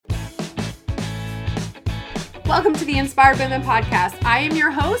Welcome to the Inspired Women Podcast. I am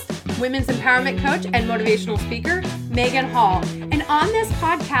your host, women's empowerment coach and motivational speaker, Megan Hall. And on this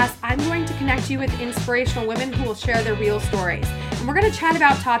podcast, I'm going to connect you with inspirational women who will share their real stories. And we're going to chat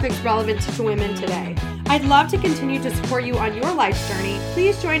about topics relevant to women today. I'd love to continue to support you on your life's journey.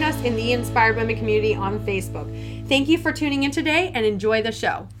 Please join us in the Inspired Women community on Facebook. Thank you for tuning in today and enjoy the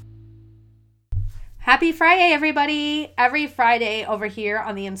show. Happy Friday, everybody. Every Friday over here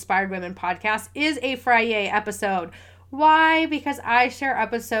on the Inspired Women Podcast is a Friday episode. Why? Because I share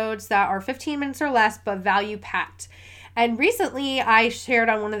episodes that are 15 minutes or less, but value packed. And recently I shared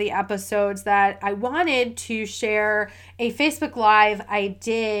on one of the episodes that I wanted to share a Facebook Live I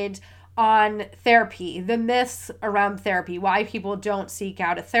did on therapy, the myths around therapy, why people don't seek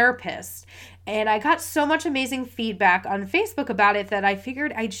out a therapist. And I got so much amazing feedback on Facebook about it that I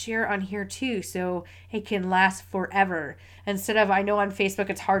figured I'd share on here too, so it can last forever. Instead of, I know on Facebook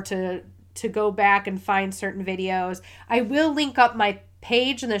it's hard to go back and find certain videos. I will link up my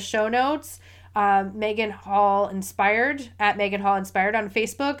page in the show notes, Megan Hall Inspired, at Megan Hall Inspired on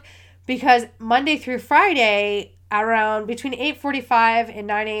Facebook, because Monday through Friday, around between 8:45 and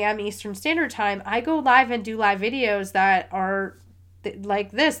 9 a.m. Eastern Standard Time, I go live and do live videos that are like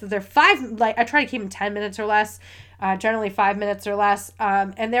this. They're I try to keep them 10 minutes or less, generally 5 minutes or less.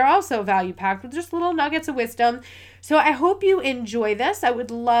 And they're also value packed with just little nuggets of wisdom. So I hope you enjoy this. I would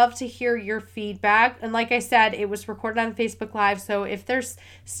love to hear your feedback. And like I said, it was recorded on Facebook Live. So if there's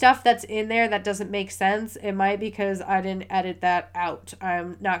stuff that's in there that doesn't make sense, it might be because I didn't edit that out.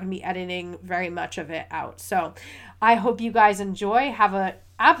 I'm not going to be editing very much of it out. So I hope you guys enjoy. Have a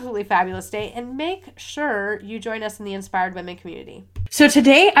absolutely fabulous day, and make sure you join us in the Inspired Women community. So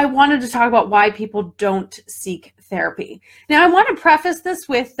today I wanted to talk about why people don't seek therapy. Now I want to preface this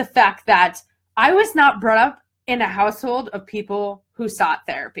with the fact that I was not brought up in a household of people who sought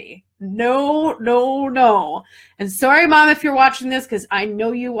therapy. No. And sorry, Mom, if you're watching this, because I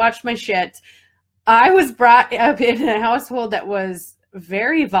know you watch my shit. I was brought up in a household that was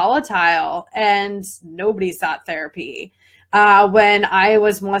very volatile and nobody sought therapy. When I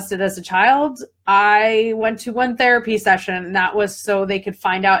was molested as a child, I went to one therapy session, and that was so they could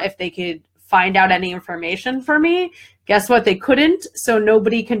find out if they could find out any information for me. Guess what? They couldn't. So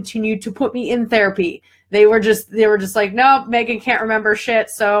nobody continued to put me in therapy. They were just like, nope, Megan can't remember shit,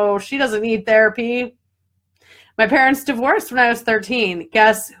 so she doesn't need therapy. My parents divorced when I was 13.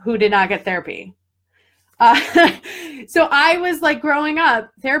 Guess who did not get therapy? So I was like, growing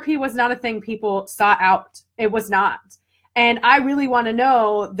up, therapy was not a thing people sought out. It was not. And I really want to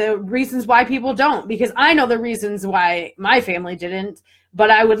know the reasons why people don't, because I know the reasons why my family didn't,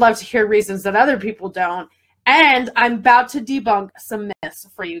 but I would love to hear reasons that other people don't. And I'm about to debunk some myths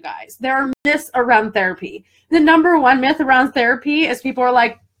for you guys. There are myths around therapy. The number one myth around therapy is people are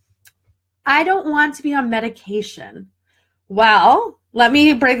like, I don't want to be on medication. Well, let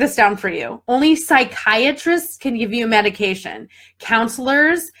me break this down for you. Only psychiatrists can give you medication.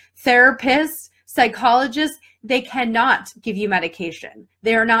 Counselors, therapists, psychologists, they cannot give you medication.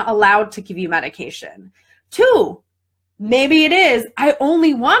 They are not allowed to give you medication. 2, maybe it is, I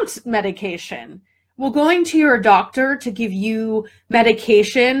only want medication. Well, going to your doctor to give you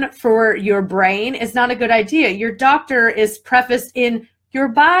medication for your brain is not a good idea. Your doctor is prefaced in your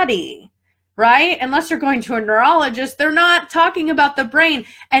body, right? Unless you're going to a neurologist, they're not talking about the brain.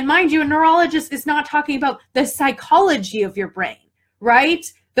 And mind you, a neurologist is not talking about the psychology of your brain, right?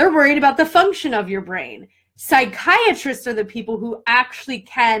 They're worried about the function of your brain. Psychiatrists are the people who actually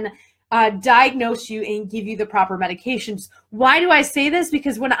can diagnose you and give you the proper medications. Why do I say this?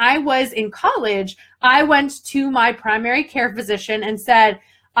 Because when I was in college, I went to my primary care physician and said,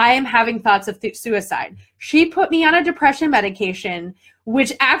 I am having thoughts of suicide. She put me on a depression medication,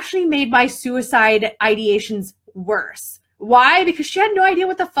 which actually made my suicide ideations worse. Why? Because she had no idea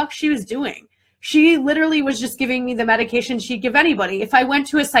what the fuck she was doing. She literally was just giving me the medication she'd give anybody. If I went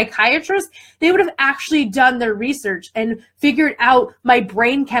to a psychiatrist, they would have actually done their research and figured out my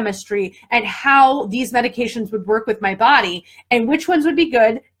brain chemistry and how these medications would work with my body and which ones would be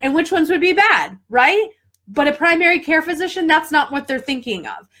good and which ones would be bad, right? But a primary care physician, that's not what they're thinking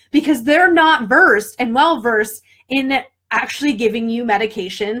of, because they're not versed and well-versed in actually giving you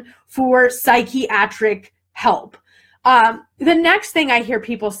medication for psychiatric help. The next thing I hear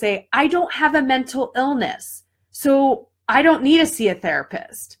people say, I don't have a mental illness, so I don't need to see a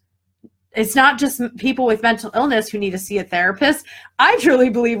therapist. It's not just people with mental illness who need to see a therapist. I truly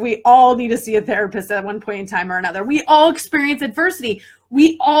believe we all need to see a therapist at one point in time or another. We all experience adversity.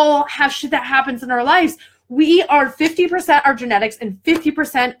 We all have shit that happens in our lives. We are 50% our genetics and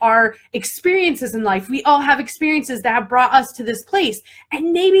 50% our experiences in life. We all have experiences that have brought us to this place.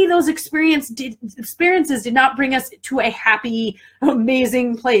 And maybe those experiences did not bring us to a happy,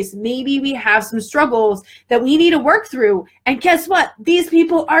 amazing place. Maybe we have some struggles that we need to work through. And guess what? These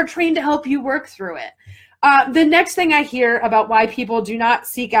people are trained to help you work through it. The next thing I hear about why people do not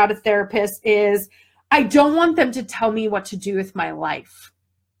seek out a therapist is, I don't want them to tell me what to do with my life.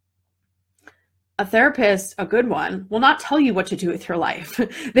 A therapist, a good one, will not tell you what to do with your life.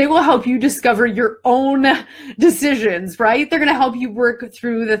 They will help you discover your own decisions, right? They're going to help you work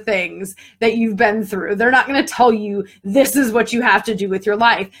through the things that you've been through. They're not going to tell you this is what you have to do with your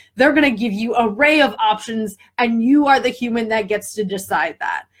life. They're going to give you an array of options, and you are the human that gets to decide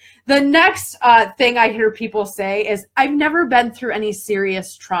that. The next thing I hear people say is, I've never been through any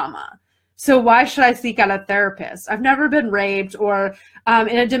serious trauma, so why should I seek out a therapist? I've never been raped or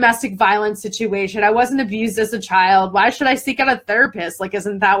in a domestic violence situation. I wasn't abused as a child. Why should I seek out a therapist? Like,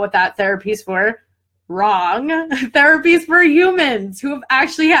 isn't that what that therapy's for? Wrong. Therapy's for humans who have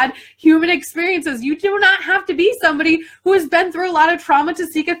actually had human experiences. You do not have to be somebody who has been through a lot of trauma to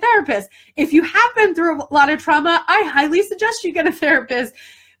seek a therapist. If you have been through a lot of trauma, I highly suggest you get a therapist.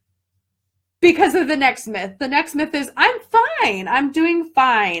 Because of the next myth. The next myth is, I'm fine. I'm doing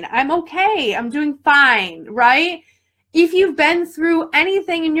fine. I'm okay. I'm doing fine, right? If you've been through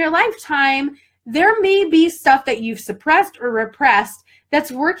anything in your lifetime, there may be stuff that you've suppressed or repressed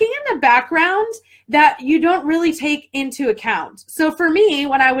that's working in the background that you don't really take into account. So for me,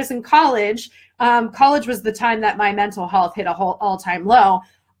 when I was in college, college was the time that my mental health hit a whole all-time low.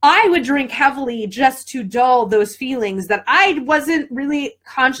 I would drink heavily just to dull those feelings that I wasn't really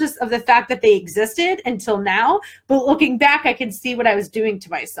conscious of the fact that they existed until now. But looking back, I can see what I was doing to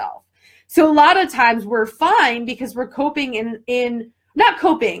myself. So a lot of times we're fine because we're coping in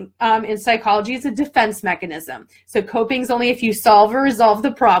psychology, it's a defense mechanism. So coping is only if you solve or resolve the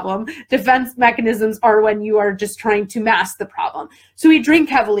problem. Defense mechanisms are when you are just trying to mask the problem. So we drink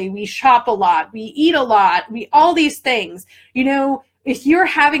heavily, we shop a lot, we eat a lot, all these things, if you're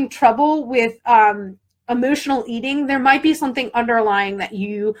having trouble with emotional eating, there might be something underlying that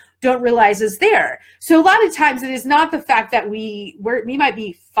you don't realize is there. So a lot of times it is not the fact that we might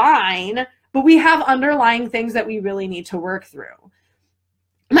be fine, but we have underlying things that we really need to work through.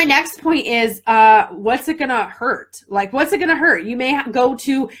 My next point is, what's it going to hurt? Like, what's it going to hurt? You may go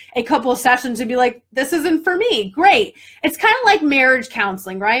to a couple of sessions and be like, this isn't for me. Great. It's kind of like marriage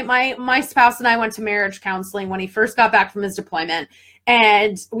counseling, right? My spouse and I went to marriage counseling when he first got back from his deployment.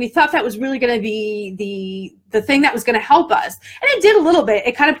 And we thought that was really going to be the thing that was going to help us. And it did a little bit.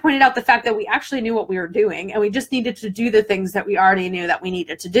 It kind of pointed out the fact that we actually knew what we were doing, and we just needed to do the things that we already knew that we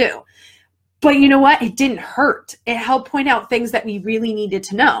needed to do. But you know what? It didn't hurt. It helped point out things that we really needed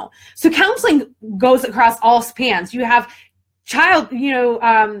to know. So counseling goes across all spans. You have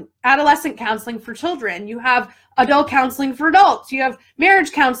adolescent counseling for children. You have adult counseling for adults. You have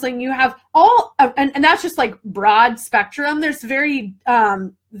marriage counseling. You have all, and that's just like broad spectrum. There's very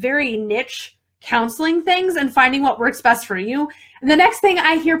niche counseling things and finding what works best for you. And the next thing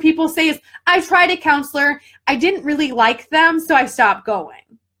I hear people say is, I tried a counselor. I didn't really like them, so I stopped going.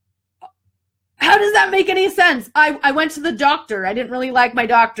 How does that make any sense? I went to the doctor. I didn't really like my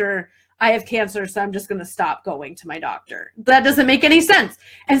doctor. I have cancer, so I'm just going to stop going to my doctor. That doesn't make any sense.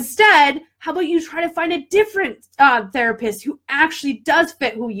 Instead, how about you try to find a different therapist who actually does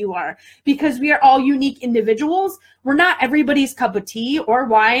fit who you are? Because we are all unique individuals. We're not everybody's cup of tea or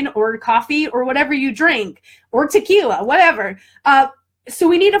wine or coffee or whatever you drink, or tequila, whatever. So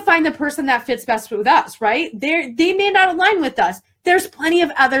we need to find the person that fits best with us, right? They may not align with us. There's plenty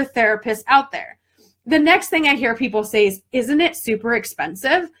of other therapists out there. The next thing I hear people say is, isn't it super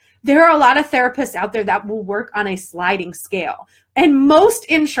expensive? There are a lot of therapists out there that will work on a sliding scale. And most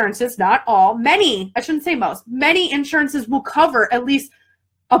insurances, not all, many, I shouldn't say most, many insurances will cover at least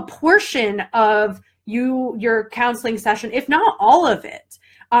a portion of your counseling session, if not all of it.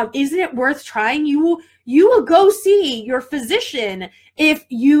 Isn't it worth trying? You will go see your physician if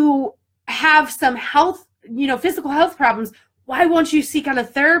you have some health, physical health problems. Why won't you seek out a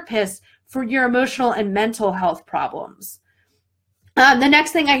therapist for your emotional and mental health problems? The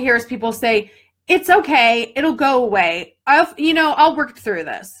next thing I hear is people say, it's okay, it'll go away. I'll work through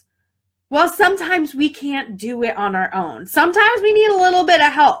this. Well, sometimes we can't do it on our own. Sometimes we need a little bit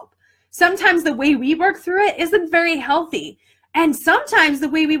of help. Sometimes the way we work through it isn't very healthy. And sometimes the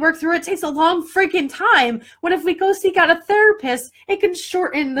way we work through it takes a long freaking time, when if we go seek out a therapist, it can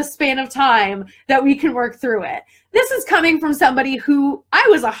shorten the span of time that we can work through it. This is coming from somebody who, I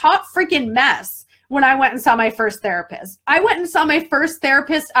was a hot freaking mess when I went and saw my first therapist. I went and saw my first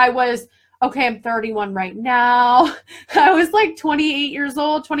therapist. I was okay, I'm 31 right now. I was like 28 years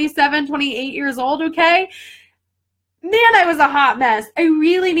old, 27, 28 years old, okay? Man, I was a hot mess. I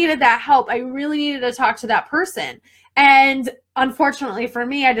really needed that help. I really needed to talk to that person. And unfortunately for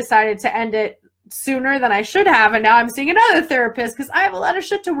me, I decided to end it sooner than I should have. And now I'm seeing another therapist because I have a lot of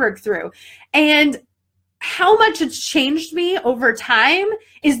shit to work through. And how much it's changed me over time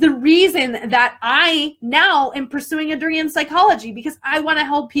is the reason that I now am pursuing a degree in psychology, because I want to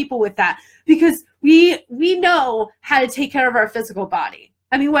help people with that, because we know how to take care of our physical body.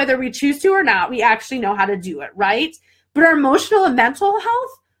 I mean, whether we choose to or not, we actually know how to do it, right? But our emotional and mental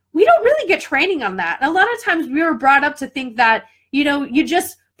health, we don't really get training on that. And a lot of times we were brought up to think that, you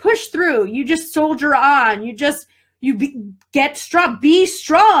just push through, you just soldier on, get strong, be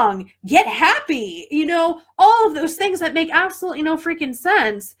strong, get happy, all of those things that make absolutely no freaking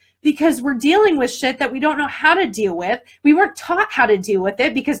sense, because we're dealing with shit that we don't know how to deal with. We weren't taught how to deal with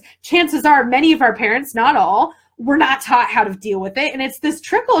it, because chances are many of our parents, not all, were not taught how to deal with it. And it's this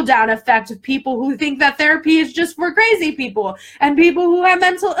trickle down effect of people who think that therapy is just for crazy people and people who have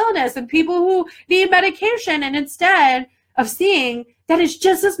mental illness and people who need medication. And instead of seeing that it's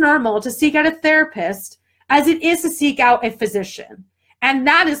just as normal to seek out a therapist as it is to seek out a physician. And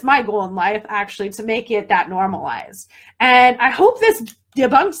that is my goal in life, actually, to make it that normalized. And I hope this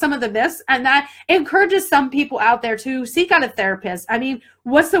debunks some of the myths and that encourages some people out there to seek out a therapist. I mean,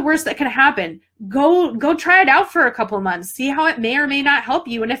 what's the worst that can happen? Go try it out for a couple of months. See how it may or may not help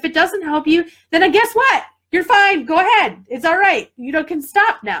you. And if it doesn't help you, then guess what? You're fine. Go ahead. It's all right. You can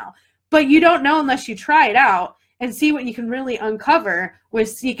stop now. But you don't know unless you try it out and see what you can really uncover with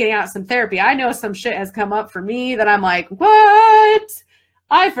seeking out some therapy. I know some shit has come up for me that I'm like, what?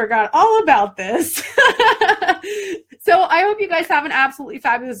 I forgot all about this. So I hope you guys have an absolutely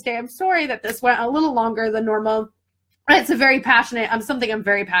fabulous day. I'm sorry that this went a little longer than normal. It's something I'm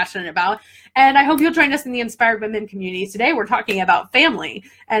very passionate about. And I hope you'll join us in the Inspired Women community. Today we're talking about family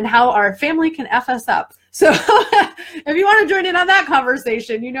and how our family can F us up. So if you want to join in on that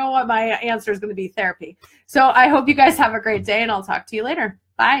conversation, you know what my answer is going to be: therapy. So I hope you guys have a great day, and I'll talk to you later.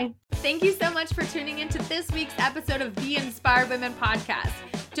 Bye. Thank you so much for tuning into this week's episode of the Inspired Women podcast.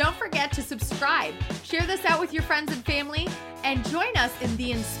 Don't forget to subscribe, share this out with your friends and family, and join us in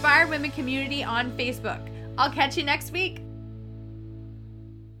the Inspired Women community on Facebook. I'll catch you next week.